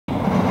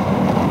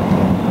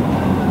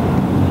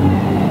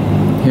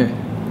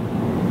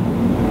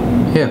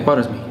Yeah, it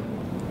bothers me.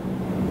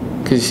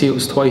 Because you see, it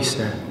was twice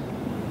there.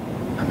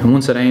 I mean,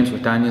 once at Ames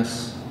with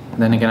Daniels, and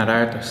then again at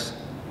Arthur's.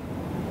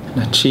 In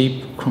that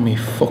cheap, crummy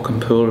fucking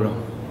pool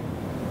room.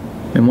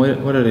 I mean, why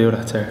did I do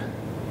that there?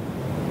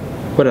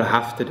 Why did I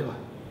have to do it?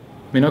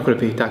 I mean, I could have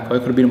beat that guy, I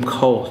could have beat him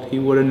cold. He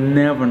would have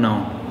never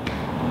known.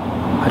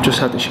 I just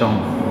had to show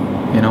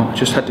him, you know? I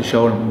just had to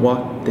show him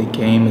what the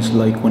game is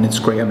like when it's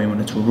great. I mean, when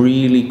it's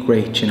really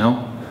great, you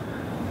know?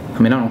 I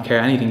mean, I don't care,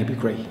 anything could be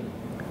great.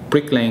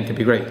 Bricklaying could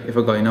be great if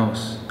a guy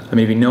knows. I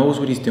mean, if he knows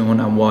what he's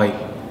doing and why,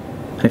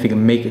 and if he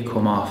can make it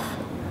come off.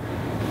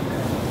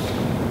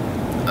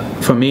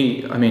 For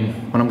me, I mean,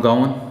 when I'm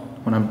going,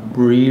 when I'm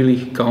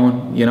really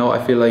going, you know,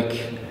 I feel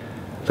like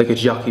a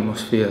jockey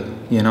must feel,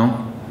 you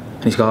know?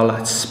 And he's got all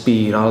that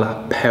speed, all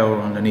that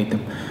power underneath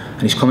him.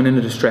 And he's coming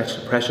into the stretch,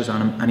 the pressure's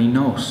on him, and he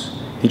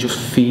knows. He just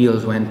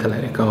feels when to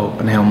let it go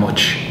and how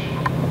much.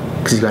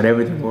 Because he's got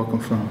everything working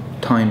for him.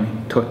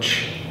 Timing,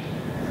 touch.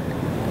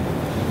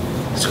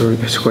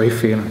 It's a great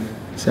feeling.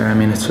 Sarah, I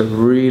mean, it's a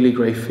really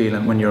great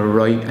feeling when you're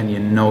right and you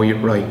know you're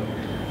right.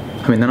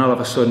 I mean, then all of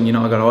a sudden, you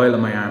know, I got oil in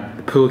my arm.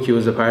 The pool cue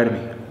is a part of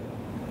me.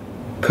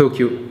 Pool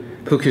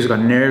cue's got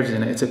nerves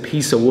in it. It's a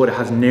piece of wood, it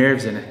has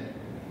nerves in it.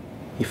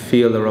 You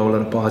feel the roll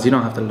of the balls. You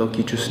don't have to look,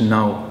 you just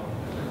know.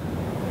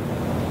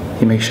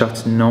 You make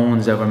shots no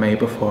one's ever made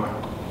before.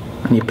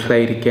 And you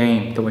play the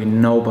game the way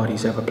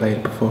nobody's ever played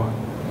it before.